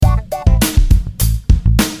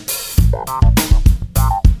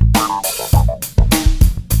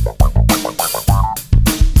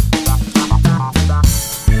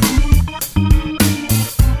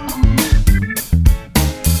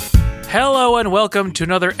and welcome to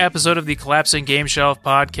another episode of the Collapsing Game Shelf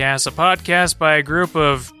Podcast, a podcast by a group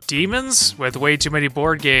of demons with way too many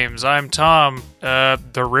board games. I'm Tom,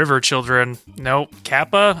 the River Children. Nope,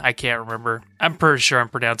 Kappa? I can't remember. I'm pretty sure I'm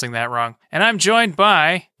pronouncing that wrong. And I'm joined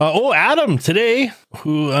by... Adam today,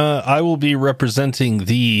 who I will be representing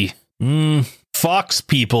the Fox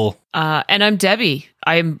people. And I'm Debbie.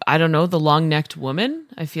 I don't know, the long-necked woman.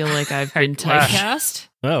 I feel like I've been typecast.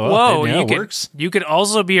 Oh, well, whoa, works. You could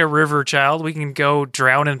also be a river child. We can go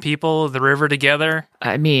drowning people in the river together.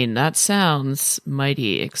 I mean, that sounds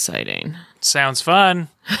mighty exciting. Sounds fun.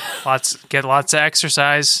 Get lots of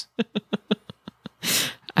exercise.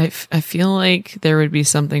 I feel like there would be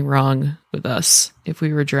something wrong with us if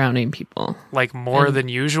we were drowning people. Like more than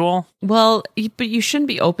usual? Well, but you shouldn't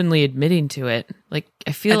be openly admitting to it. Like,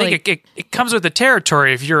 I think it comes with the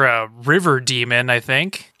territory if you're a river demon, I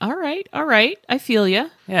think. All right. I feel ya.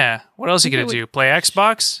 Yeah. What else are you going to do? Play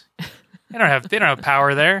Xbox? They don't have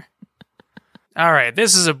power there. All right,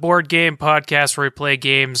 this is a board game podcast where we play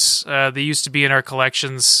games. They used to be in our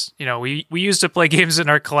collections. You know, we used to play games in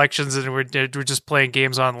our collections, and we're just playing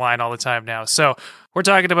games online all the time now. So we're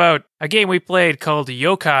talking about a game we played called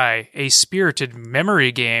Yokai, a spirited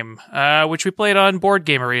memory game, which we played on Board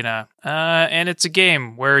Game Arena. And it's a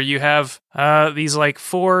game where you have these like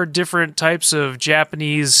 4 different types of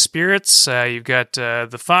Japanese spirits. You've got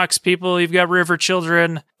the fox people, you've got river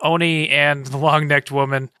children, oni, and the long-necked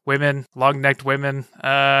long-necked women,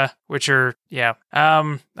 which are, I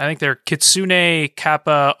think they're Kitsune,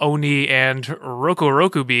 Kappa, Oni, and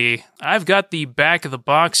Rokurokubi. I've got the back of the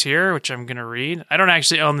box here, which I'm going to read. I don't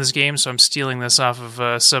actually own this game, so I'm stealing this off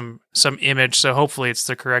of some image, so hopefully it's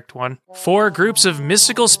the correct one. 4 groups of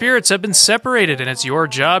mystical spirits have been separated, and it's your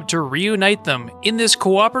job to reunite them. In this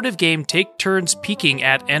cooperative game, take turns peeking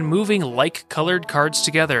at and moving like-colored cards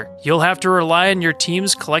together. You'll have to rely on your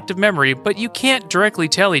team's collective memory, but you can't directly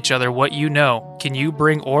tell each other what you know. Can you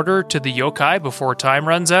bring order to the yokai before time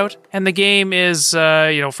runs out? And the game is,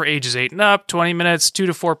 for ages 8 and up, 20 minutes, 2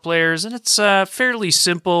 to 4 players, and it's a fairly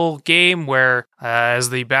simple game where, as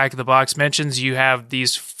the back of the box mentions, you have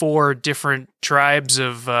these 4 different tribes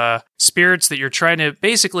of spirits that you're trying to,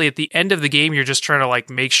 basically at the end of the game, you're just trying to like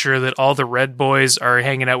make sure that all the red boys are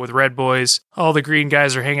hanging out with red boys, all the green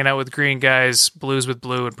guys are hanging out with green guys, blues with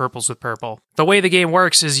blue, and purples with purple. The way the game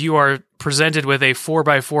works is you are presented with a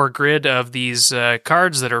 4x4 grid of these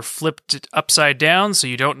cards that are flipped upside down, so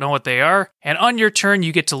you don't know what they are. And on your turn,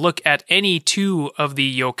 you get to look at any 2 of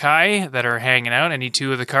the yokai that are hanging out, any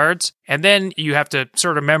 2 of the cards. And then you have to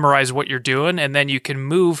sort of memorize what you're doing, and then you can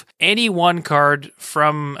move any one card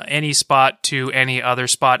from any spot to any other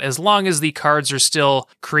spot, as long as the cards are still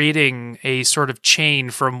creating a sort of chain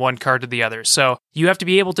from one card to the other. So you have to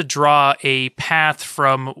be able to draw a path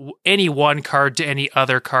from any one card to any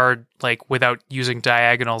other card, like without using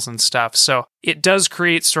diagonals and stuff. So it does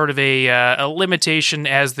create sort of a limitation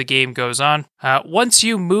as the game goes on. Once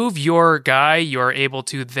you move your guy, you're able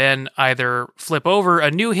to then either flip over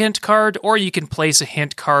a new hint card, or you can place a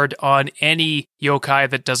hint card on any yokai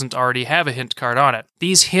that doesn't already have a hint card on it.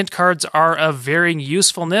 These hint cards are of varying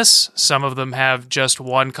usefulness. Some of them have just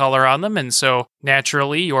one color on them, and so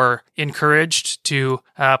naturally you're encouraged to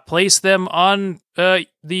place them on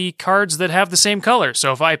the cards that have the same color.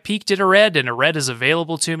 So if I peeked at a red and a red is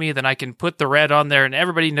available to me, then I can put the red on there, and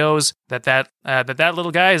everybody knows that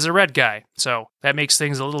little guy is a red guy. So that makes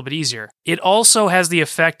things a little bit easier. It also has the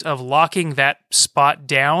effect of locking that spot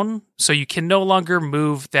down, so you can no longer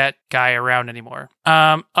move that guy around anymore.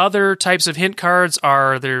 Other types of hint cards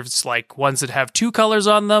there's like ones that have 2 colors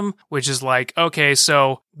on them, which is like, okay,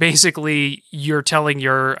 so basically you're telling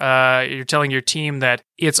your team that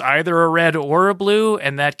it's either a red or a blue,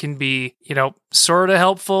 and that can be, sort of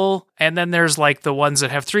helpful. And then there's like the ones that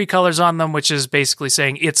have 3 colors on them, which is basically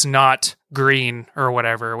saying it's not green or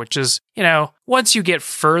whatever, which is, once you get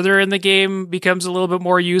further in the game becomes a little bit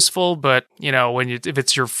more useful, but if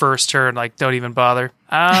it's your first turn, like, don't even bother.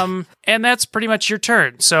 And that's pretty much your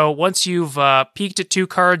turn. So once you've peeked at 2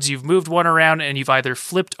 cards, you've moved one around, and you've either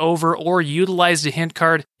flipped over or utilized a hint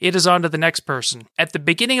card, it is on to the next person. At the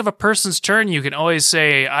beginning of a person's turn, you can always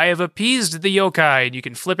say, I have appeased the yokai, and you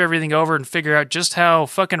can flip everything over and figure out just how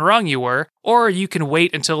fucking wrong you were. Or you can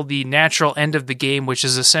wait until the natural end of the game, which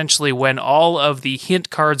is essentially when all of the hint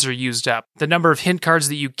cards are used up. The number of hint cards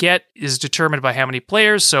that you get is determined by how many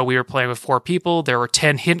players, so we were playing with 4 people. There were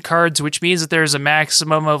 10 hint cards, which means that there's a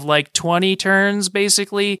maximum of like 20 turns,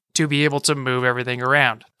 basically, to be able to move everything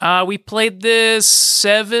around. We played this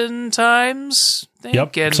 7 times, I think.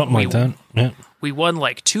 Yep, something like that. Yeah. We won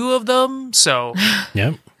like 2 of them, so...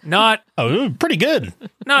 Yep. Not Oh, pretty good.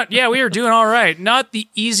 We were doing all right. Not the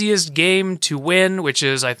easiest game to win, which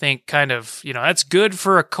is, I think, kind of, that's good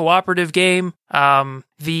for a cooperative game. One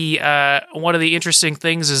of the interesting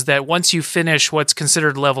things is that once you finish what's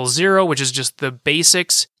considered level 0, which is just the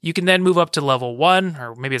basics, you can then move up to level 1,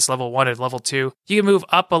 or maybe it's level 1 and level 2. You can move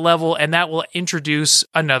up a level, and that will introduce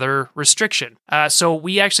another restriction. So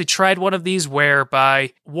we actually tried one of these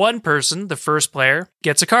whereby one person, the first player,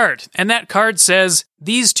 gets a card, and that card says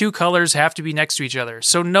these two colors have to be next to each other.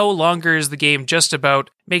 So no longer is the game just about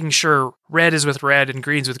making sure red is with red and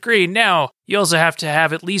green's with green. Now, you also have to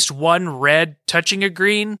have at least one red touching a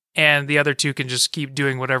green, and the other two can just keep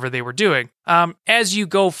doing whatever they were doing. As you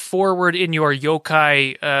go forward in your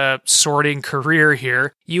yokai sorting career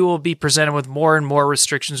here, you will be presented with more and more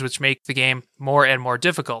restrictions, which make the game more and more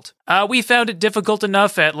difficult. We found it difficult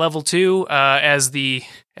enough at level 2,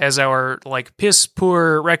 as our piss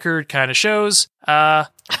poor record kind of shows.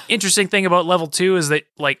 Interesting thing about level 2 is that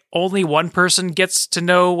only one person gets to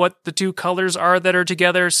know what the two colors are that are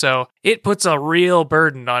together, so it puts a real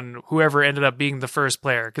burden on whoever ended up being the first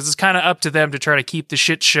player, because it's kind of up to them to try to keep the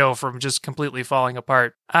shit show from just completely falling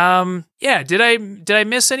apart. Did I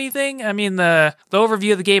miss anything? I mean, the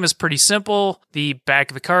overview of the game is pretty simple. The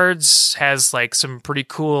back of the cards has some pretty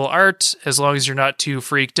cool art, as long as you're not too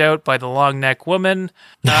freaked out by the long neck woman.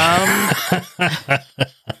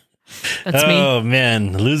 That's me. Oh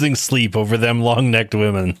man, losing sleep over them long-necked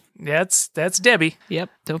women. That's Debbie. Yep,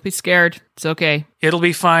 don't be scared. It's okay. It'll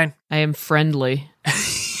be fine. I am friendly.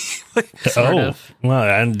 Sort of. Well,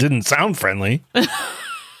 that didn't sound friendly.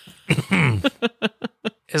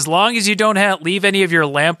 As long as you don't leave any of your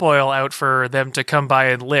lamp oil out for them to come by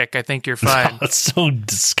and lick, I think you're fine. That's so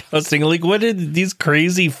disgusting. What did these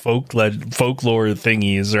crazy folklore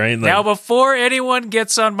thingies, right? Now, before anyone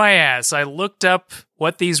gets on my ass, I looked up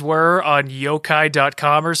what these were on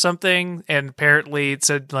yokai.com or something, and apparently it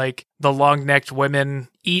said, the long-necked women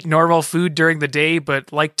eat normal food during the day,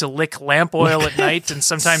 but like to lick lamp oil at night, and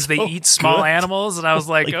sometimes they eat small animals, and I was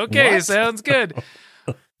like okay, what? Sounds good.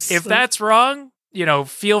 If that's wrong,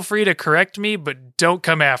 feel free to correct me, but don't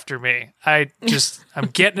come after me. I'm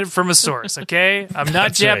getting it from a source, okay? I'm not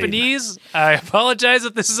That's Japanese. Right. I apologize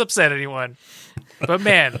if this has upset anyone. But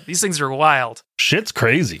man, these things are wild. Shit's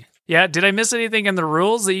crazy. Yeah, did I miss anything in the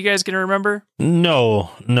rules that you guys can remember? No.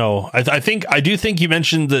 I do think you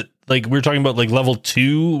mentioned that we were talking about level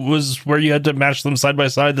 2 was where you had to match them side by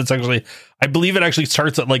side. That's actually, I believe it actually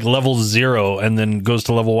starts at level 0 and then goes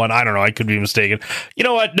to level 1. I don't know. I could be mistaken. You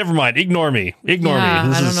know what? Never mind. Ignore me. I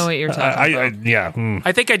don't know what you're talking about.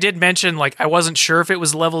 I think I did mention I wasn't sure if it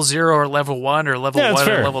was level 0 or level 1 or level 1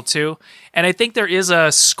 or level 2. And I think there is a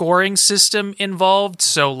scoring system involved.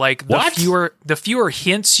 So the fewer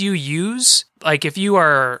hints you use, if you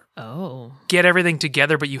are get everything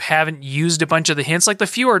together, but you haven't used a bunch of the hints, the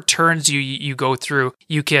fewer turns you go through,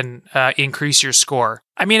 you can increase your score.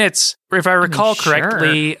 I mean, if I recall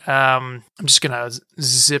correctly, I'm just gonna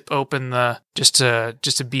zip open just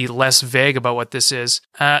to be less vague about what this is.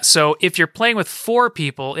 So if you're playing with 4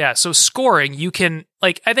 people, so scoring, you can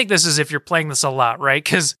I think this is if you're playing this a lot, right?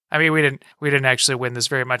 Because I mean, we didn't actually win this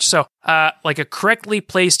very much. So a correctly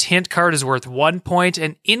placed hint card is worth 1 point,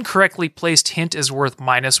 an incorrectly placed hint is worth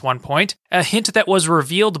 -1 point. A hint that was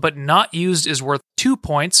revealed but not used is worth 2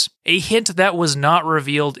 points. A hint that was not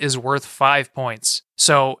revealed is worth 5 points.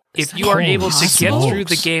 So if you are able to get through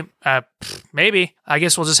the game, maybe. I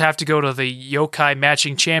guess we'll just have to go to the Yokai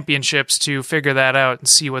matching championships to figure that out and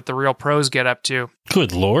see what the real pros get up to.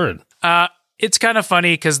 Good Lord. It's kind of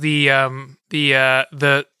funny because they have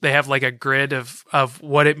a grid of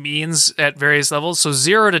what it means at various levels. So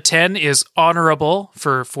 0 to 10 is honorable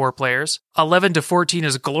for 4 players. 11 to 14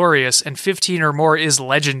 is glorious, and 15 or more is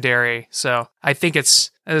legendary. So I think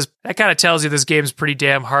that kind of tells you this game's pretty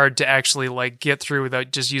damn hard to actually get through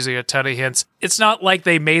without just using a ton of hints. It's not like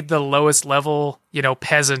they made the lowest level,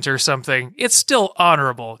 peasant or something. It's still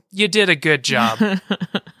honorable. You did a good job.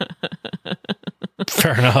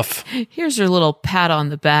 Fair enough. Here's your little pat on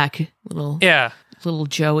the back, little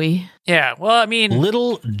Joey. Yeah, well, I mean,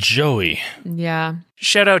 little Joey. Yeah.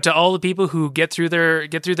 Shout out to all the people who get through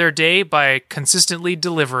their day by consistently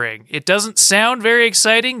delivering. It doesn't sound very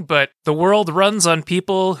exciting, but the world runs on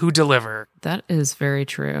people who deliver. That is very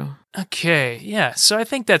true. Okay, yeah. So I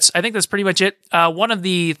think that's pretty much it. One of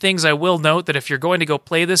the things I will note that if you're going to go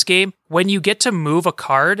play this game, when you get to move a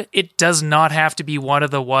card, it does not have to be one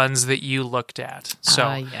of the ones that you looked at.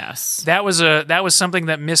 So yes, that was something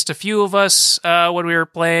that missed a few of us when we were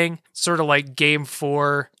playing. Sort of like game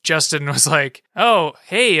 4, Justin was like, "Oh,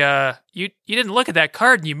 hey, you didn't look at that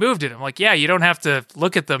card and you moved it." I'm like, "Yeah, you don't have to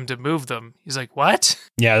look at them to move them." He's like, "What?"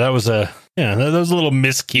 Yeah, that was a little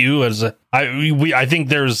miscue. I think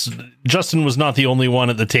Justin was not the only one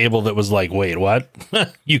at the table that was like, "Wait, what?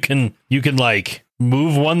 you can like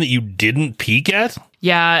move one that you didn't peek at?"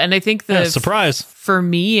 Yeah, and I think surprise. For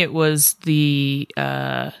me, it was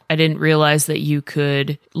I didn't realize that you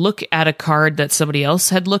could look at a card that somebody else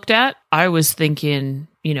had looked at. I was thinking,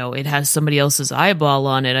 it has somebody else's eyeball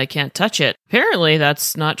on it. I can't touch it. Apparently,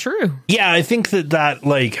 that's not true. Yeah, I think that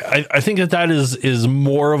like I think that is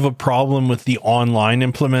more of a problem with the online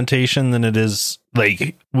implementation than it is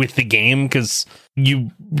like with the game, because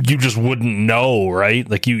you just wouldn't know, right?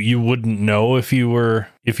 Like you wouldn't know if you were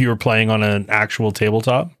playing on an actual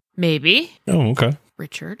tabletop. Maybe. Oh, okay.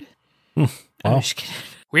 Richard. Wow. I'm just kidding.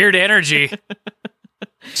 Weird energy.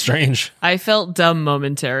 Strange. I felt dumb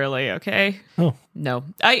momentarily. Okay. Oh no.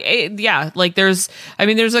 There's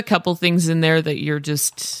a couple things in there that you're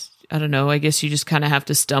just, I don't know. I guess you just kind of have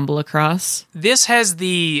to stumble across. This has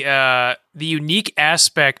the unique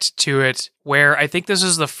aspect to it where I think this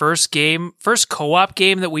is the first co-op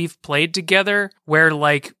game that we've played together where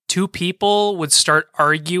like two people would start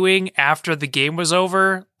arguing after the game was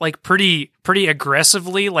over, like pretty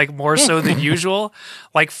aggressively, like more so than usual,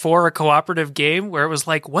 like for a cooperative game where it was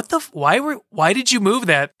like, why did you move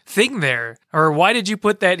that thing there? Or why did you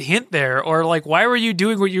put that hint there? Or like, why were you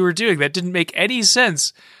doing what you were doing? That didn't make any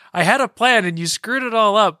sense. I had a plan and you screwed it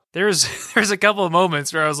all up. There's a couple of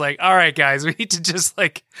moments where I was like, all right, guys, we need to just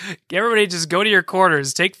like, everybody just go to your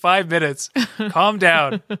quarters, take 5 minutes, calm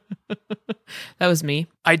down. That was me.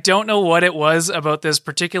 I don't know what it was about this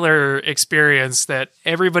particular experience that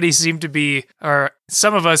everybody seemed to be, or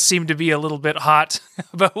some of us seemed to be a little bit hot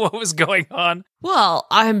about what was going on. Well,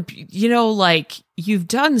 you've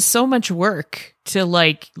done so much work to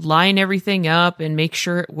like line everything up and make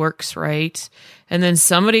sure it works right. And then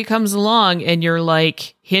somebody comes along and you're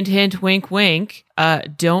like, hint, hint, wink, wink,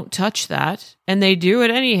 don't touch that. And they do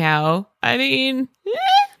it anyhow. I mean,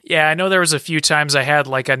 Yeah, I know there was a few times I had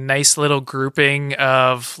like a nice little grouping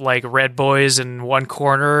of like red boys in one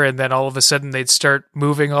corner, and then all of a sudden they'd start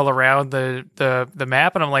moving all around the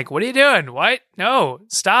map, and I'm like, what are you doing? What? No,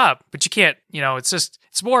 stop. But you can't,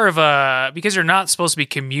 it's more of a, because you're not supposed to be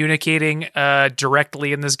communicating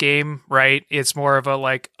directly in this game, right? It's more of a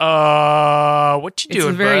like, what you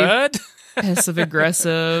doing, bud? Passive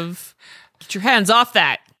aggressive. Get your hands off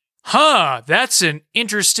that. Huh, that's an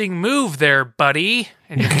interesting move there, buddy.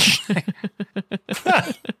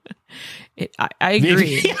 I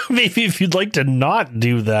agree. Maybe if you'd like to not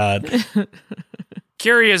do that.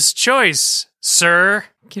 Curious choice, sir.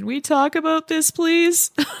 Can we talk about this,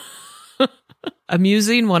 please?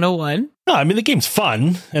 Amusing 101. No, I mean, the game's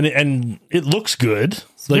fun, and it looks good.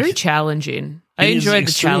 It's very challenging. I enjoyed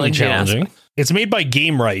the challenging. It's made by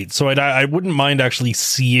Game Right, so I wouldn't mind actually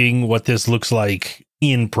seeing what this looks like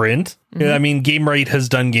in print. Mm-hmm. I mean, Game Right has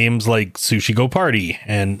done games like Sushi Go Party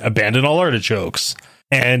and Abandon All Artichokes.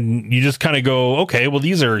 And you just kind of go, okay, well,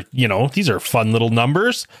 these are fun little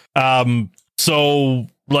numbers. So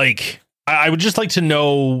like, I would just like to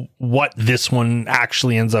know what this one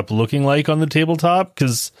actually ends up looking like on the tabletop.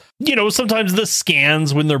 Cause sometimes the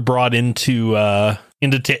scans when they're brought into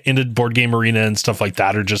Board Game Arena and stuff like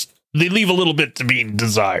that are just, they leave a little bit to be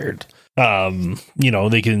desired.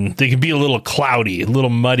 They can be a little cloudy, a little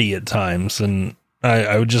muddy at times. And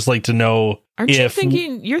I would just like to know. You're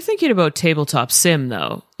thinking about tabletop sim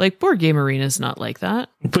though. Like Board Game Arena is not like that.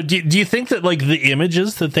 But do you think that like the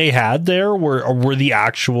images that they had there were the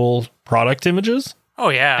actual product images? Oh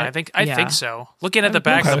yeah, I think so. Looking at the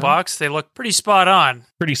back of the box, they look pretty spot on.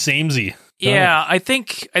 Pretty samey. Yeah, I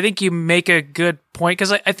think you make a good point,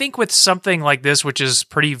 because I think with something like this, which is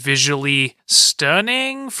pretty visually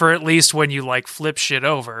stunning, for at least when you like flip shit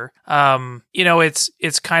over,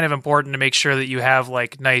 it's kind of important to make sure that you have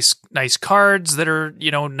like nice cards that are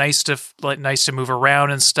nice to move around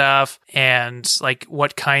and stuff, and like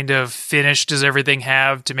what kind of finish does everything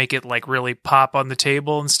have to make it like really pop on the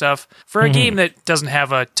table and stuff for a game that doesn't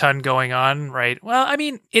have a ton going on, right? Well, I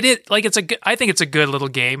mean, I think it's a good little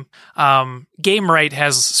game. Game Right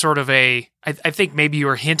has sort of I think maybe you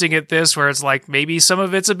were hinting at this, where it's like maybe some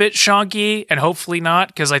of it's a bit shonky, and hopefully not,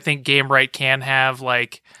 because I think Game Right can have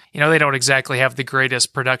like, they don't exactly have the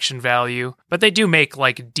greatest production value, but they do make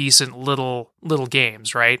like decent little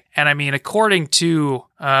games, right? And I mean, according to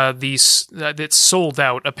these, it's sold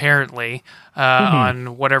out apparently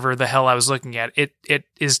on whatever the hell I was looking at. It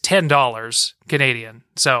is $10 Canadian,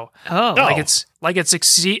 so it's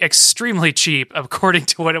extremely cheap according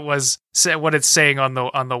to what it's saying on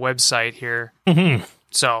the website here. Mm-hmm.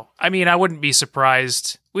 So I mean, I wouldn't be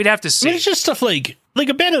surprised. We'd have to see. I mean, it's just stuff like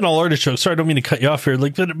Abandoned All Artichokes. Sorry, I don't mean to cut you off here.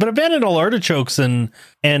 But Abandoned All Artichokes and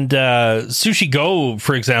Sushi Go,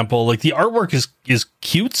 for example, like the artwork is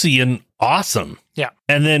cutesy and awesome. Yeah.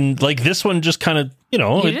 And then like this one just kind of, I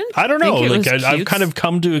don't know. Like I've kind of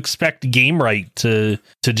come to expect Game Right to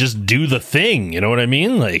just do the thing. You know what I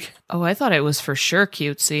mean? Like, oh, I thought it was for sure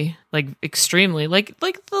cutesy, like extremely, like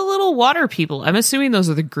the little water people. I'm assuming those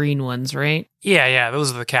are the green ones, right? Yeah,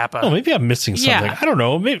 those are the Kappa. Oh, maybe I'm missing something. Yeah. I don't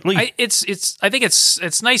know. Maybe like, I think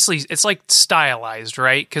it's nicely, it's like stylized,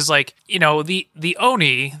 right? Because like the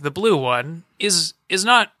Oni, the blue one, is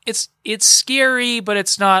not, it's scary, but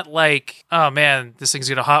it's not like, oh man, this thing's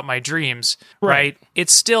gonna haunt my dreams, right?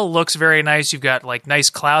 It still looks very nice. You've got like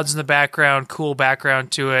nice clouds in the background, cool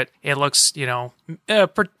background to it. It looks,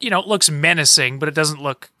 it looks menacing, but it doesn't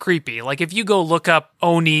look creepy. Like if you go look up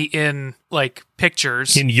Oni in like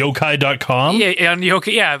pictures in yokai.com, yeah, on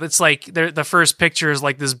Yokai, yeah, it's like the first picture is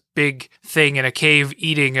like this big thing in a cave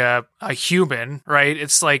eating a human, right?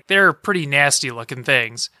 It's like they're pretty nasty looking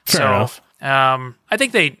things. Fair enough. I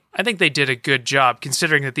think they did a good job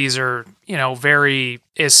considering that these are, very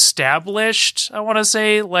established, I want to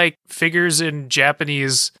say, like figures in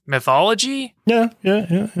Japanese mythology. Yeah.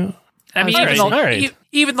 I mean,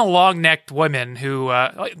 even the long-necked women who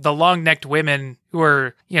are,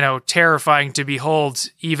 terrifying to behold,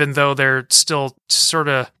 even though they're still sort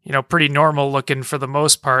of, pretty normal looking for the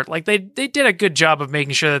most part. Like they did a good job of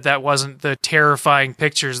making sure that wasn't the terrifying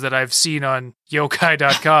pictures that I've seen on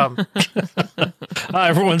yokai.com.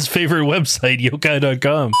 Everyone's favorite website,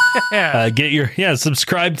 yokai.com. Yeah.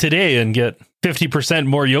 Subscribe today and get 50%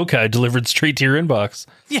 more yokai delivered straight to your inbox.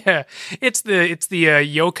 Yeah, it's the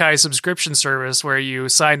yokai subscription service where you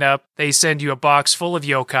sign up, they send you a box full of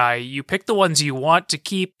yokai, you pick the ones you want to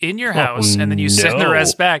keep in your house, and then you send the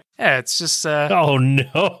rest back. Yeah, it's just oh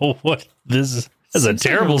no, what this is a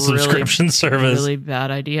terrible subscription service. Really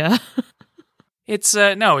bad idea. It's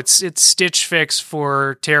it's Stitch Fix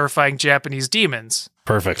for terrifying Japanese demons.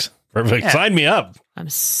 Perfect. Yeah. Sign me up. I'm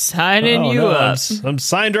signing you up. I'm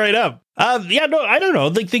signed right up. I don't know.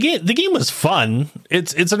 Like the game was fun.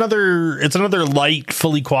 It's another light,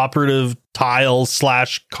 fully cooperative tile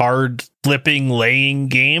 / card flipping laying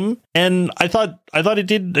game, and I thought it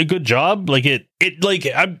did a good job. Like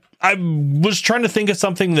I was trying to think of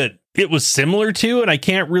something that it was similar to, and I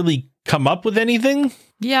can't really come up with anything.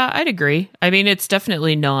 Yeah, I'd agree. I mean, it's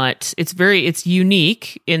definitely not. It's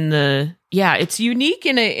unique in a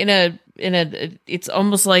it's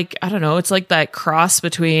almost like, I don't know, it's like that cross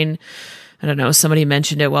between, I don't know, somebody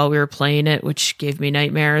mentioned it while we were playing it, which gave me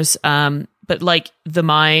nightmares. But like the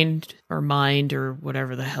Mind or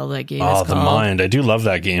whatever the hell that game is called. Oh, the Mind. I do love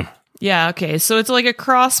that game. Yeah, okay. So it's like a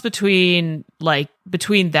cross between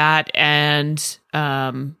that and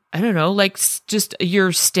I don't know, like just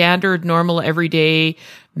your standard normal everyday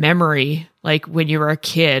memory, like when you were a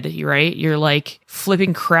kid, right? You're like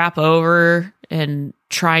flipping crap over and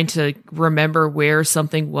trying to remember where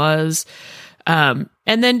something was. And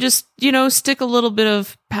then just, stick a little bit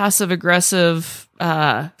of passive aggressive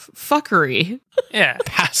fuckery. Yeah.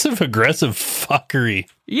 Passive aggressive fucky.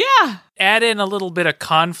 Yeah. Add in a little bit of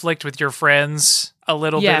conflict with your friends, a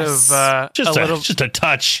little bit of just a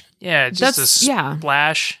touch. Yeah, just a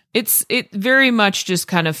splash. It very much just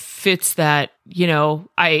kind of fits that,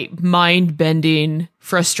 mind-bending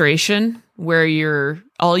frustration where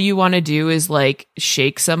all you want to do is like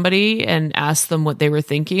shake somebody and ask them what they were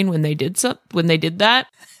thinking when they did that.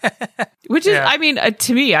 Which is, I mean,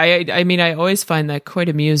 to me, I always find that quite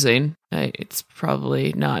amusing. It's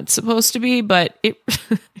probably not supposed to be, but it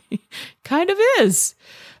kind of is.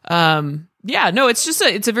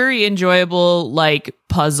 It's a very enjoyable like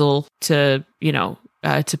puzzle to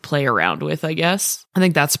play around with, I guess. I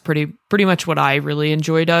think that's pretty much what I really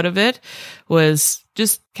enjoyed out of it, was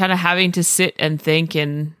just kind of having to sit and think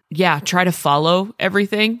and try to follow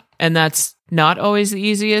everything. And that's not always the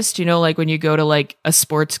easiest, like when you go to like a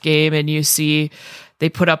sports game and you see they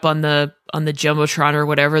put up on the Jumbotron or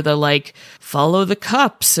whatever, the like follow the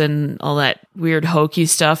cups and all that weird hokey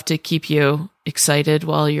stuff to keep you excited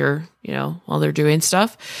while they're doing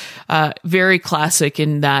stuff. Very classic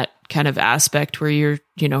in that kind of aspect where you're,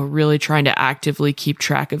 really trying to actively keep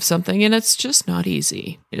track of something, and it's just not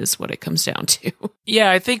easy, is what it comes down to.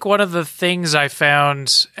 Yeah, I think one of the things I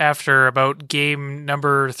found after about game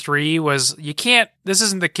number 3 was this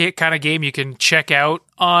isn't the kind of game you can check out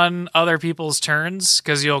on other people's turns,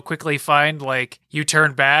 because you'll quickly find, like, you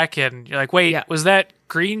turn back and you're like, wait, was that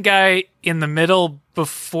green guy in the middle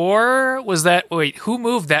before? Who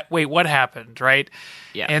moved that? Wait, what happened? Right?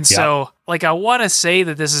 Yeah. And so, like, I want to say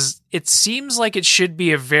that it seems like it should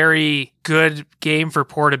be a very good game for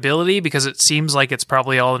portability, because it seems like it's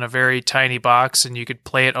probably all in a very tiny box and you could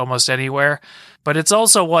play it almost anywhere. But it's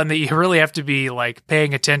also one that you really have to be, like,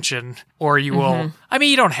 paying attention, or you will... I mean,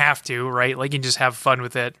 you don't have to, right? Like, you can just have fun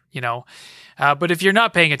with it, But if you're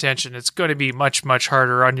not paying attention, it's going to be much, much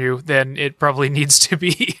harder on you than it probably needs to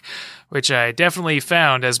be, which I definitely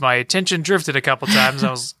found as my attention drifted a couple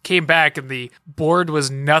times. Came back and the board was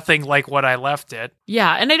nothing like what I left it.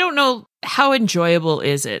 Yeah, and I don't know, how enjoyable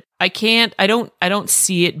is it? I don't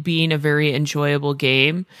see it being a very enjoyable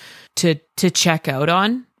game to check out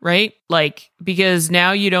on, right? Like, because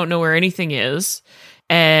now you don't know where anything is,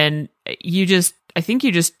 and I think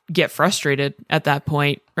you just get frustrated at that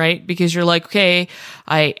point, right? Because you're like, okay,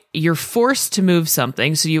 you're forced to move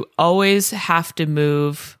something, so you always have to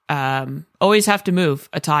move a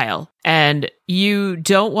tile, and you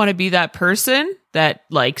don't want to be that person that,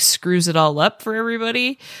 like, screws it all up for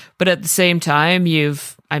everybody, but at the same time,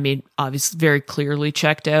 obviously very clearly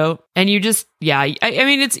checked out, and you just, I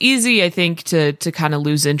mean, it's easy, I think, to kind of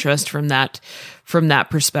lose interest from that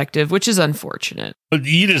perspective, which is unfortunate. But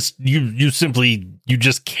you just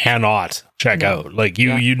cannot check out. Like,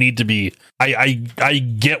 you need to be. I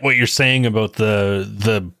get what you're saying about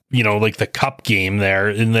the like the cup game there,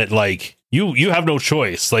 in that, like, you have no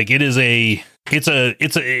choice. Like, it's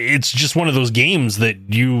just one of those games that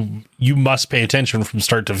you must pay attention from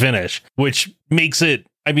start to finish, which makes it,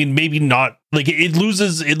 I mean, maybe not, like, it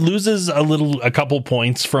loses a couple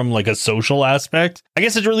points from, like, a social aspect. I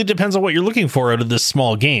guess it really depends on what you're looking for out of this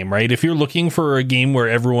small game, right? If you're looking for a game where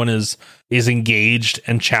everyone is engaged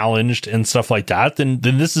and challenged and stuff like that, then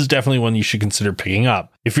this is definitely one you should consider picking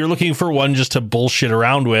up. If you're looking for one just to bullshit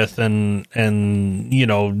around with and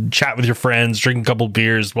chat with your friends, drink a couple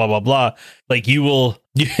beers, blah blah blah, like, you're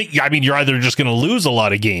either just going to lose a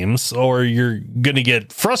lot of games, or you're going to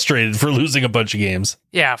get frustrated for losing a bunch of games.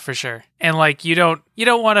 Yeah, for sure. And, like, you don't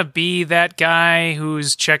want to be that guy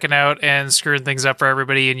who's checking out and screwing things up for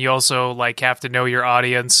everybody, and you also, like, have to know your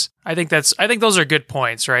audience. I think those are good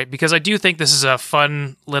points, right? Because I do think this is a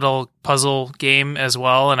fun little puzzle game as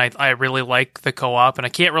well, and I really like the co-op, and I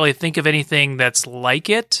can't really think of anything that's like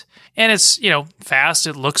it. And it's, fast.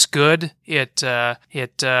 It looks good. It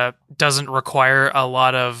doesn't require a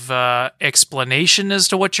lot of explanation as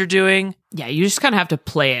to what you're doing. Yeah, you just kind of have to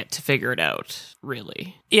play it to figure it out,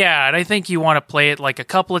 really. Yeah, and I think you want to play it, like, a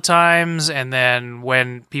couple of times, and then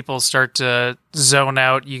when people start to zone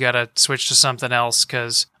out, you got to switch to something else,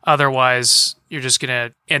 because otherwise you're just going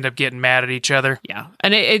to end up getting mad at each other. Yeah.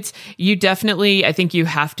 And you definitely, I think you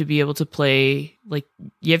have to be able to play, like,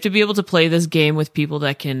 you have to be able to play this game with people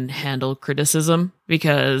that can handle criticism,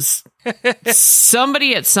 because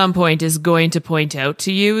somebody at some point is going to point out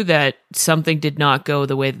to you that something did not go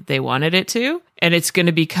the way that they wanted it to. And it's going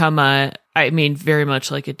to become very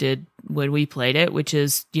much like it did when we played it, which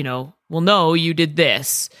is, well, no, you did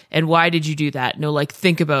this, and why did you do that? No, like,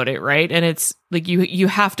 think about it, right? And it's like you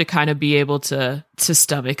have to kind of be able to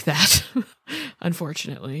stomach that,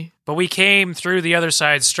 unfortunately. But we came through the other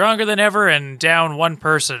side stronger than ever and down one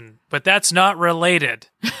person, but that's not related.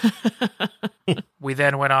 We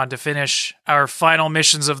then went on to finish our final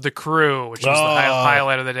missions of the crew, which was the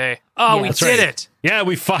highlight of the day. Oh, yeah, we did it. Yeah,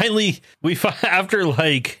 we finally after a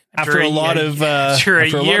lot of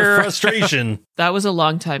frustration. That was a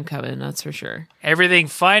long time coming, that's for sure. Everything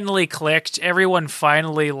finally clicked. Everyone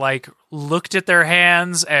finally, like, looked at their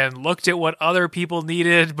hands and looked at what other people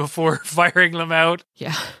needed before firing them out.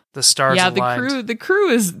 Yeah. The stars aligned. The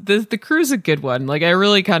crew's a good one. Like, I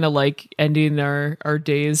really kind of like ending our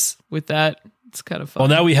days with that. It's kind of fun. Well,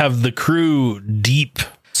 now we have the crew deep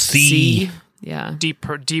sea. Yeah. Deep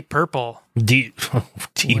purple. Deep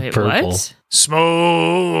Wait, purple. What?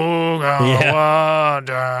 Smoke. Yeah.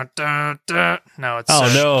 No, it's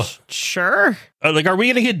no. Sure. Like, are we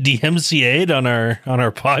gonna get DMCA'd on our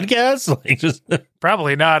podcast? Like, just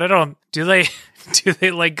probably not. I don't. Do they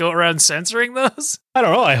like go around censoring those? I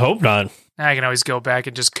don't know. I hope not. I can always go back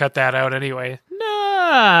and just cut that out anyway.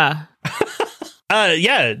 Nah.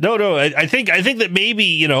 Yeah, no. I think that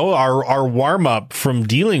maybe, our warm up from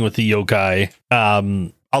dealing with the yokai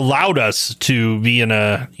allowed us to be in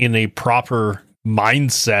a proper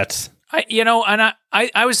mindset.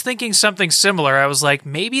 I was thinking something similar. I was like,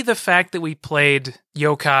 maybe the fact that we played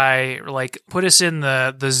Yokai, like, put us in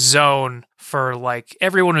the zone for, like,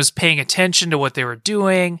 everyone was paying attention to what they were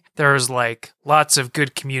doing. There was, like, lots of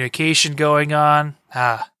good communication going on.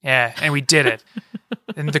 Yeah, and we did it.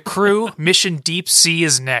 And the crew, Mission Deep Sea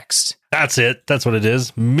is next. That's it. That's what it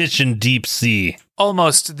is. Mission Deep Sea.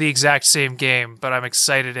 Almost the exact same game, but I'm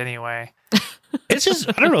excited anyway. It's just,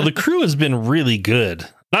 I don't know, the crew has been really good.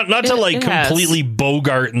 Not to like completely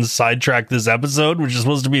bogart and sidetrack this episode, which is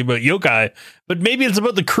supposed to be about Yokai, but maybe it's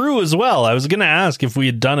about the crew as well. I was going to ask if we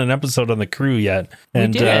had done an episode on the crew yet.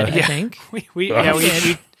 And we did, I think. We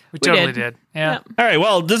totally did. Yeah. Yep. All right.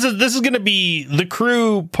 Well, this is going to be the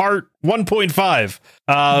crew part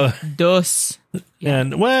 1.5. Dos.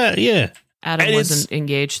 And well, yeah. Adam And wasn't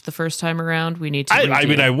engaged the first time around. We need to. I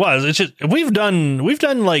mean, I was. It's just we've done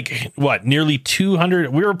like what, nearly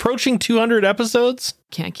 200. We're approaching 200 episodes.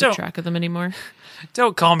 Can't keep track of them anymore.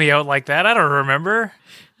 Don't call me out like that. I don't remember.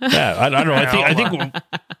 Yeah, I don't know. I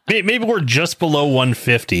think maybe we're just below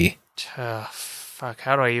 150. Fuck,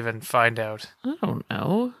 how do I even find out? I don't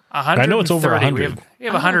know. I know it's over 100. We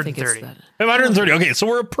have 130. 130. Okay, so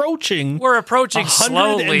we're approaching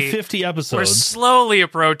slowly. 150 episodes. We're slowly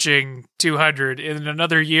approaching 200. In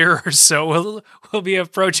another year or so, we'll be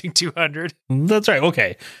approaching 200. That's right.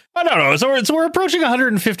 Okay. I don't know. So we're approaching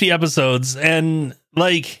 150 episodes, and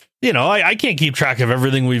like, you know, I can't keep track of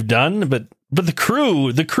everything we've done, but the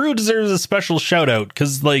crew deserves a special shout out,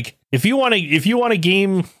 because like, if you want a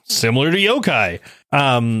game similar to Yokai,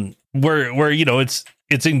 where you know it's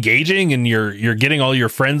engaging and you're getting all your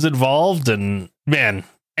friends involved, and man,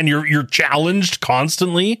 and you're challenged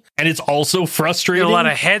constantly, and it's also frustrating. A lot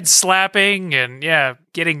of head slapping and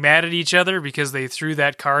getting mad at each other because they threw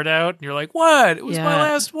that card out, and you're like, "What? It was my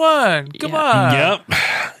last one. Come on."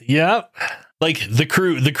 Yep. Like the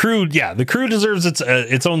crew deserves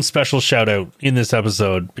its own special shout out in this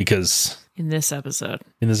episode, because in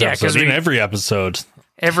every episode.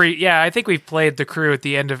 I think we've played the crew at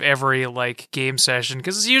the end of every like game session,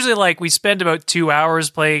 because it's usually like we spend about 2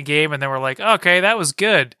 hours playing a game, and then we're like, okay, that was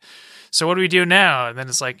good. So what do we do now? And then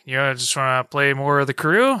it's like, I just want to play more of the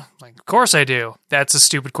crew? Like, of course I do. That's a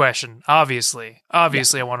stupid question. Obviously, I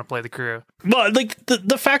want to play the crew. Well, like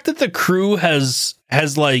the fact that the crew is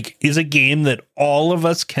a game that all of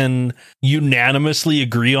us can unanimously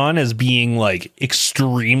agree on as being like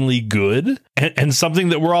extremely good, and something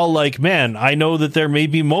that we're all like, man, I know that there may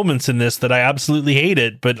be moments in this that I absolutely hate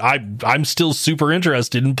it, but I'm still super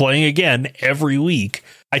interested in playing again every week.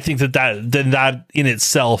 I think that in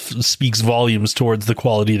itself speaks volumes towards the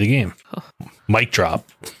quality of the game. Oh. Mic drop.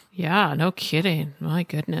 Yeah, no kidding. My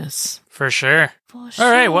goodness. For sure. All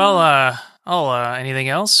right, well, anything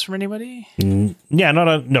else from anybody? Yeah,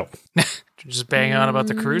 no. Just bang on about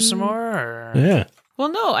the crew some more? Or? Yeah. Well,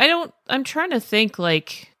 no, I don't. I'm trying to think,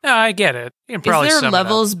 like... No, I get it. You can probably is there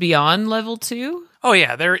levels beyond level 2? Oh,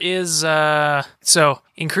 yeah, there is. So,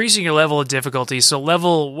 increasing your level of difficulty. So,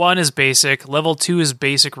 level 1 is basic. Level 2 is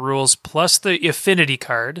basic rules plus the affinity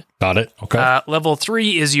card. Got it. Okay. Level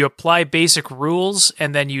 3 is you apply basic rules,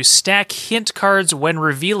 and then you stack hint cards when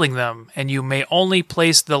revealing them, and you may only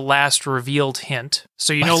place the last revealed hint.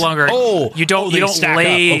 So, you no longer... you don't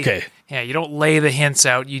lay... Okay. Yeah, you don't lay the hints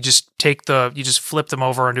out. You just flip them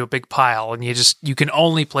over into a big pile, and you can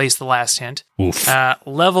only place the last hint. Oof.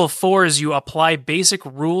 Level 4 is you apply basic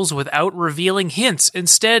rules without revealing hints.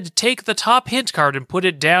 Instead, take the top hint card and put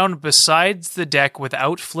it down beside the deck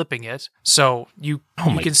without flipping it. So you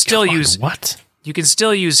can still use what? You can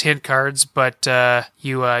still use hint cards, but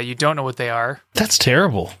you don't know what they are. That's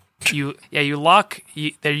terrible.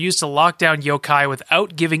 They're used to lock down yokai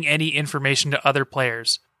without giving any information to other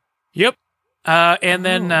players. Yep. And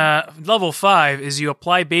then level 5 is you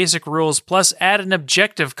apply basic rules plus add an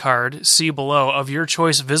objective card, see below, of your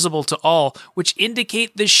choice visible to all, which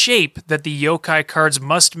indicate the shape that the yokai cards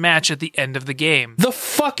must match at the end of the game. The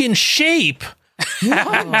fucking shape!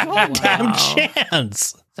 Goddamn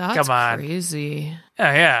chance! That's crazy.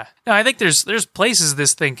 Yeah. No, I think there's places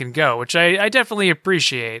this thing can go, which I definitely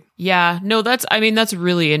appreciate. Yeah, no, that's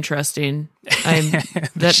really interesting.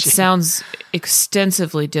 That sounds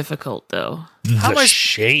extensively difficult, though.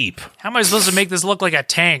 Shape. How am I supposed to make this look like a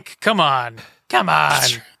tank? Come on.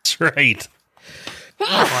 That's right.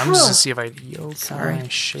 I'm just gonna see if I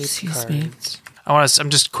shape Excuse cards. I'm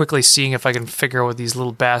just quickly seeing if I can figure out what these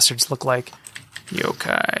little bastards look like.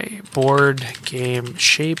 Yokai board game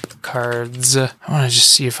shape cards. I want to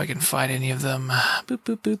just see if I can find any of them. Boop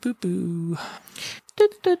boop boop boop boo.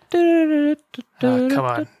 Come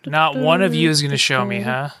on, not one of you is going to show me,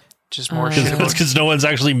 huh? Just more That's because no one's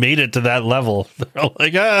actually made it to that level. They're all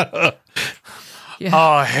like, yeah.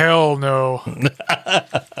 Oh, hell no.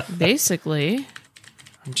 Basically.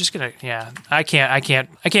 I'm just gonna, I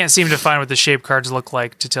can't seem to find what the shape cards look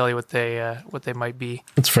like to tell you what they might be.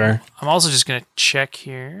 That's fair. I'm also just gonna check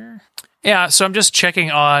here. Yeah, so I'm just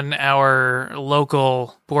checking on our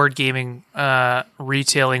local board gaming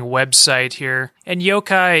retailing website here, and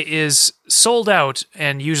Yokai is sold out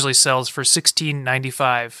and usually sells for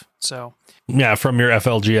 $16.95. So yeah, from your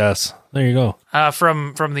FLGS. There you go.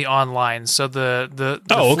 From the online. So the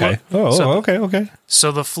okay. Okay.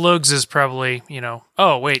 So the Flugs is probably,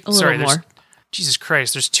 Oh wait, sorry. More. Jesus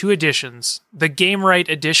Christ, there's 2 editions. The Game Right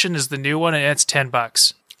edition is the new one, and it's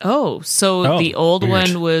 $10. Oh, so the old weird.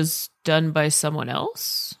 one was done by someone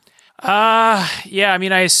else? Yeah, I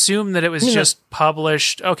mean, I assume that it was just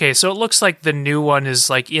published. Okay, so it looks like the new one is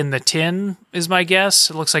like in the tin, is my guess.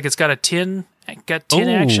 It looks like it's got tin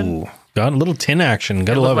action. Got a little tin action.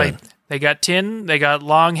 Gotta love it. They got tin, they got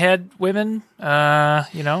long head women,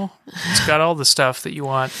 it's got all the stuff that you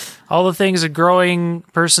want. All the things a growing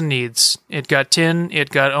person needs. It got tin, it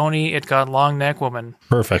got oni, it got long neck woman.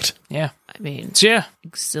 Perfect. Yeah. I mean,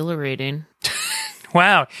 exhilarating.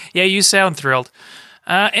 Wow. Yeah, you sound thrilled.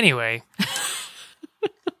 Anyway.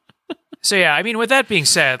 So yeah, I mean, with that being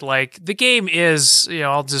said, like, the game is,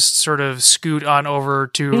 I'll just sort of scoot on over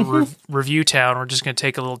to Review Town. We're just going to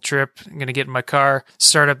take a little trip. I'm going to get in my car,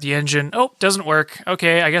 start up the engine. Oh, doesn't work.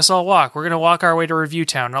 Okay, I guess I'll walk. We're going to walk our way to Review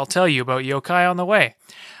Town, and I'll tell you about Yokai on the way.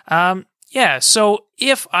 Yeah, so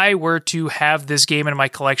if I were to have this game in my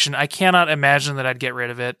collection, I cannot imagine that I'd get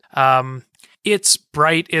rid of it. It's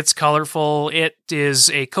bright, it's colorful, it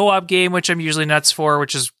is a co-op game, which I'm usually nuts for,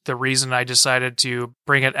 which is the reason I decided to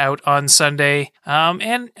bring it out on Sunday.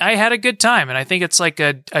 And I had a good time, and I think it's like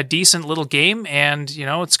a decent little game, and,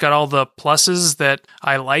 it's got all the pluses that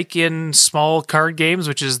I like in small card games,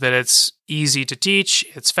 which is that it's easy to teach,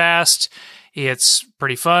 it's fast, it's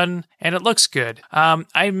pretty fun, and it looks good.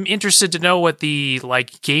 I'm interested to know what the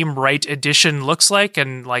Game Right edition looks like,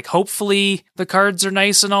 and hopefully the cards are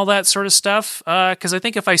nice and all that sort of stuff. Because I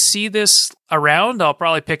think if I see this around, I'll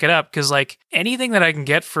probably pick it up. Because anything that I can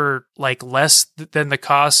get for less than the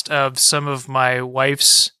cost of some of my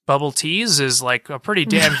wife's bubble teas is a pretty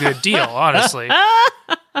damn good deal, honestly.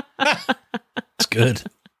 It's good.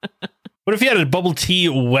 What if you had a bubble tea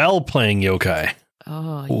while playing Yokai?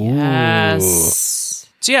 Oh, yes.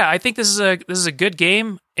 So yeah, I think this is a good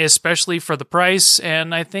game, especially for the price,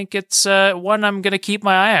 and I think it's one I'm going to keep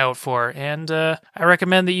my eye out for. And I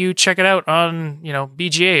recommend that you check it out on,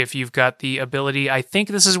 BGA if you've got the ability. I think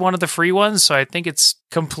this is one of the free ones, so I think it's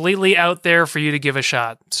completely out there for you to give a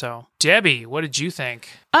shot. So, Debbie, what did you think?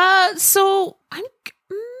 So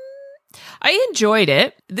I enjoyed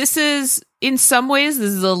it. In some ways,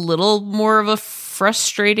 this is a little more of a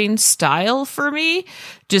frustrating style for me,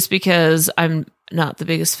 just because I'm not the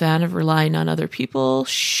biggest fan of relying on other people.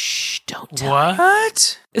 Shh, don't tell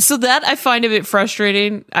What? me. So that I find a bit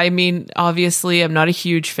frustrating. I mean, obviously, I'm not a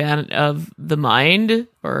huge fan of The Mind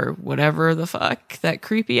or whatever the fuck that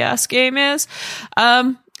creepy ass game is.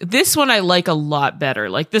 This one I like a lot better.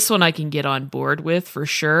 This one I can get on board with for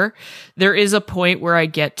sure. There is a point where I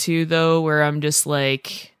get to, though, where I'm just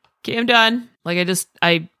like, okay, I'm done.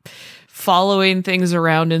 I following things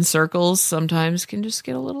around in circles sometimes can just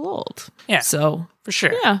get a little old. Yeah. So for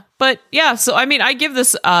sure. Yeah. But yeah, so I mean, I give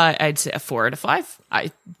this, I'd say a 4 out of 5.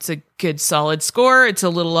 It's a good solid score. It's a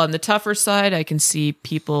little on the tougher side. I can see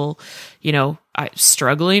people,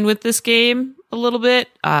 struggling with this game a little bit.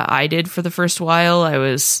 I did for the first while. I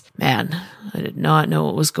did not know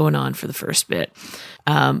what was going on for the first bit.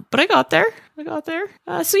 But I got there.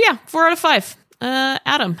 So yeah, 4 out of 5.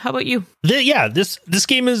 Adam, how about you? This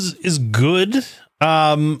game is good.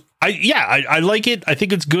 I like it. I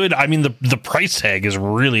think it's good. I mean, the price tag is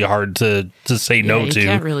really hard to say no to. You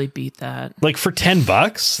can't really beat that. For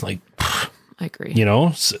 $10, I agree.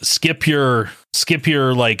 Skip your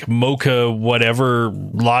mocha whatever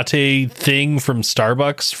latte thing from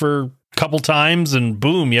Starbucks for a couple times, and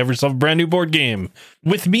boom, you have yourself a brand new board game.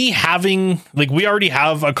 With me having we already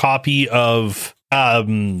have a copy of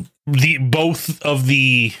both of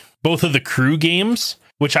the crew games,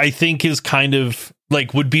 which I think is kind of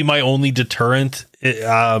would be my only deterrent,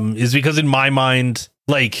 is because in my mind,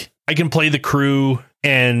 I can play the crew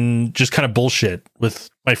and just kind of bullshit with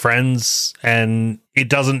my friends, and it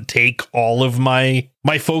doesn't take all of my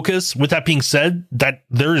focus. With that being said, that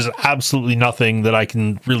there is absolutely nothing that I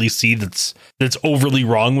can really see that's overly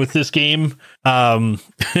wrong with this game.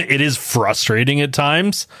 It is frustrating at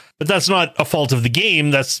times, but that's not a fault of the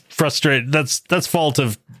game. That's frustrating. That's fault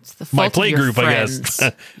of my play group, friends. I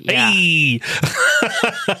guess. Hey.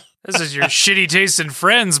 This is your shitty taste in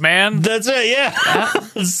friends, man. That's it. Yeah.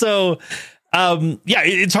 So,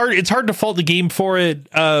 it's hard to fault the game for it.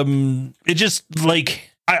 It just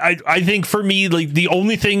like, I think for me, like the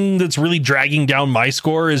only thing that's really dragging down my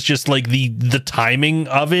score is just like the timing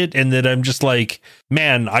of it. And that I'm just like,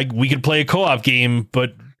 man, we could play a co-op game,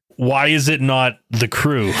 but why is it not the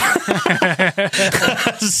crew?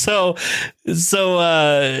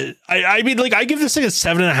 I mean, like, I give this thing a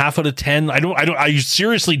 7.5 out of 10. I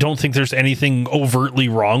seriously don't think there's anything overtly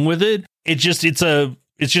wrong with it. It's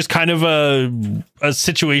just kind of a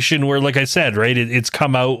situation where, like I said, right, it's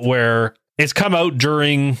come out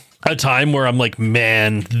during a time where I'm like,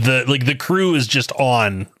 man, the crew is just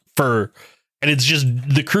on for, and it's just,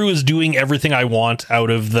 the crew is doing everything I want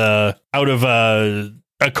out of a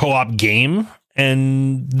co-op game,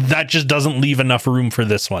 and that just doesn't leave enough room for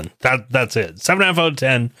this one. That's it. 7.5 out of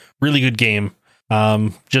 10. Really good game.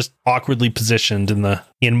 Just awkwardly positioned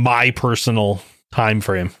in my personal time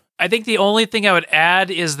frame. I think the only thing I would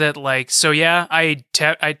add is that, like, so yeah, I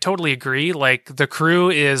totally agree. Like, the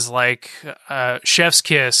crew is like chef's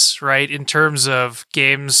kiss, right, in terms of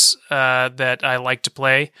games that I like to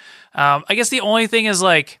play. I guess the only thing is,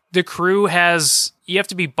 like, the crew you have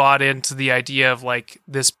to be bought into the idea of, like,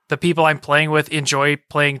 the people I'm playing with enjoy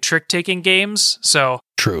playing trick-taking games. So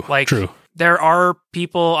True. There are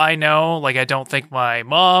people I know, like, I don't think my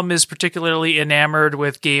mom is particularly enamored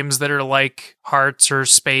with games that are like hearts or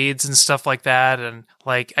spades and stuff like that. And,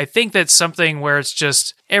 like, I think that's something where it's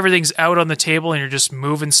just everything's out on the table and you're just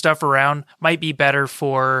moving stuff around might be better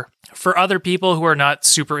for other people who are not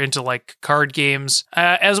super into, like, card games,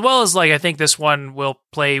 as well as, like, I think this one will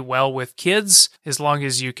play well with kids as long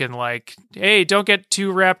as you can, like, hey, don't get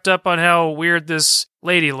too wrapped up on how weird this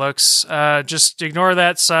lady looks. Just ignore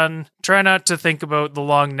that, son. Try not to think about the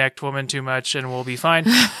long-necked woman too much, and we'll be fine.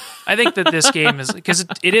 I think that this game is, because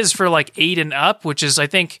it is for, like, 8 and up, which is, I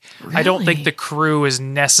think, Really? I don't think the crew is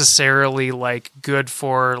necessarily, like, good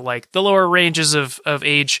for, like, the lower ranges of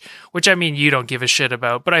age, which, I mean, you don't give a shit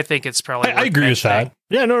about, but I think it's probably I agree with that.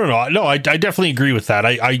 Yeah, no. I definitely agree with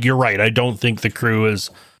that. You're right. I don't think the crew is,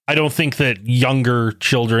 I don't think that younger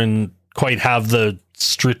children quite have the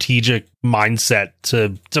strategic mindset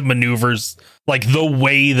to maneuvers like the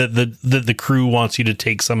way that the crew wants you to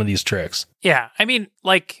take some of these tricks. Yeah, I mean,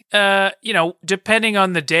 like, depending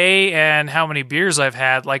on the day and how many beers I've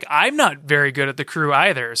had, like, I'm not very good at the crew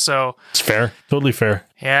either. So it's fair, totally fair.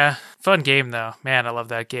 Yeah, fun game though, man. I love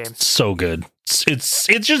that game. So good. It's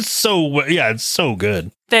just so, yeah, it's so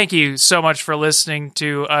good. Thank you so much for listening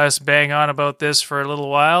to us bang on about this for a little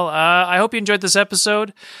while. I hope you enjoyed this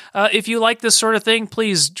episode. If you like this sort of thing,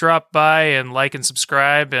 please drop by and like and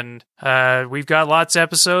subscribe. And we've got lots of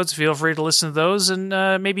episodes. Feel free to listen to those and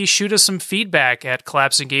maybe shoot us some feedback at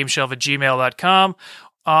collapsinggameshelf@gmail.com.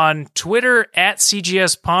 On Twitter at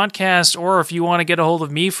CGS Podcast, or if you want to get a hold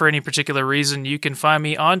of me for any particular reason, you can find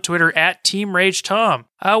me on Twitter at Team Rage Tom.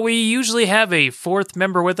 We usually have a fourth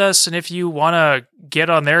member with us, and if you want to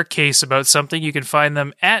get on their case about something, you can find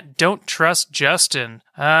them at Don't Trust Justin.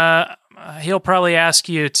 He'll probably ask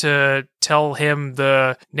you to tell him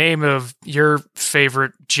the name of your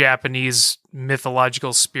favorite Japanese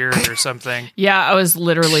mythological spirit or something. Yeah, I was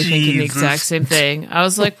literally thinking the exact same thing. I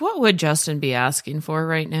was like, what would Justin be asking for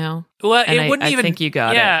right now? Well, and it wouldn't I even. think you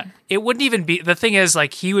got yeah, it. It wouldn't even be. The thing is,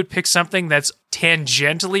 like, he would pick something that's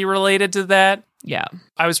tangentially related to that. Yeah.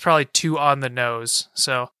 I was probably too on the nose,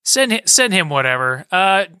 so send him whatever.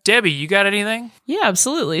 Debbie, you got anything? Yeah,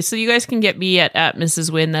 absolutely. So you guys can get me at Mrs.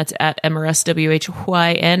 Wynn. That's at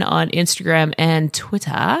MRSWHYN on Instagram and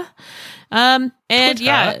Twitter. And Twitter.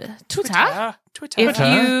 yeah, Twitter. If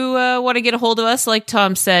you want to get a hold of us, like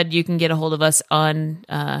Tom said, you can get a hold of us on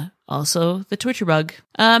also the Twitter bug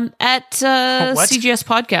at CGS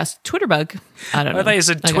Podcast Twitter bug. I don't know. I thought you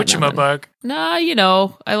said Twitchema-bug. Nah,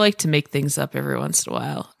 I like to make things up every once in a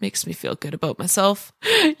while. Makes me feel good about myself.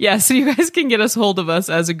 Yeah, so you guys can get us hold of us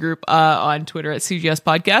as a group on Twitter at CGS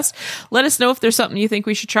Podcast. Let us know if there's something you think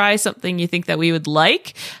we should try, something you think that we would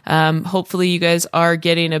like. Hopefully you guys are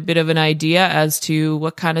getting a bit of an idea as to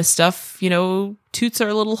what kind of stuff, toots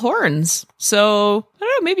our little horns. So, I don't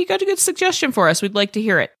know, maybe you got a good suggestion for us. We'd like to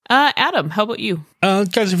hear it. Adam, how about you?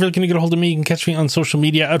 Guys, if you're looking to get a hold of me, you can catch me on social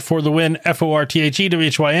media at For The Win,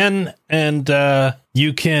 FORTHEWHYN. And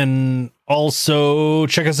you can also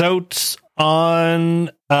check us out on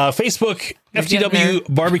Facebook,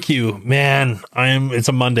 FTW Barbecue. Man, it's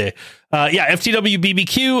a Monday. FTW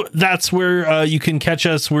BBQ. That's where you can catch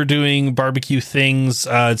us. We're doing barbecue things.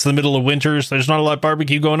 It's the middle of winter, so there's not a lot of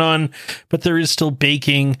barbecue going on, but there is still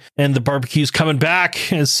baking, and the barbecue's coming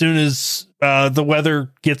back as soon as the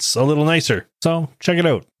weather gets a little nicer. So check it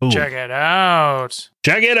out. Ooh. Check it out.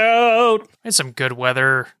 Check it out. It's some good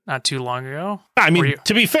weather not too long ago. I mean,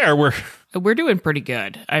 to be fair, We're doing pretty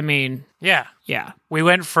good. I mean, yeah. We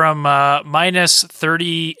went from minus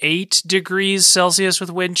 38 degrees Celsius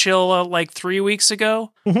with wind chill like 3 weeks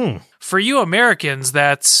ago. Mm-hmm. For you Americans,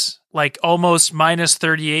 that's like almost minus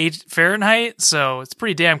 38 Fahrenheit. So it's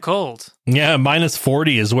pretty damn cold. Yeah, minus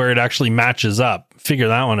 40 is where it actually matches up. Figure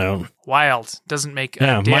that one out. Wild. Doesn't make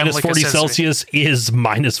minus 40 Celsius is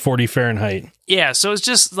minus 40 Fahrenheit. Yeah, so it's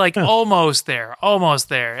just like almost there.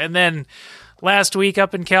 And then last week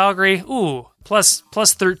up in Calgary, plus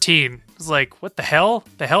 13. It's like, what the hell?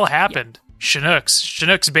 The hell happened? Yeah.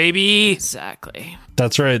 Chinooks, baby. Exactly.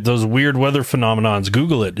 That's right. Those weird weather phenomenons.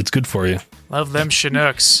 Google it. It's good for you. Love them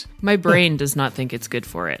Chinooks. My brain does not think it's good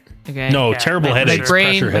for it. Okay. No, terrible headaches.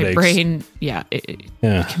 Pressure headaches. My brain,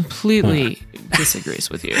 completely disagrees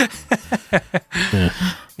with you.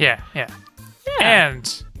 Yeah.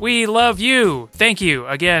 And we love you. Thank you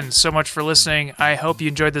again so much for listening. I hope you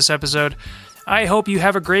enjoyed this episode. I hope you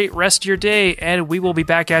have a great rest of your day, and we will be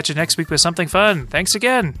back at you next week with something fun. Thanks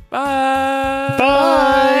again. Bye.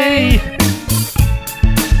 Bye.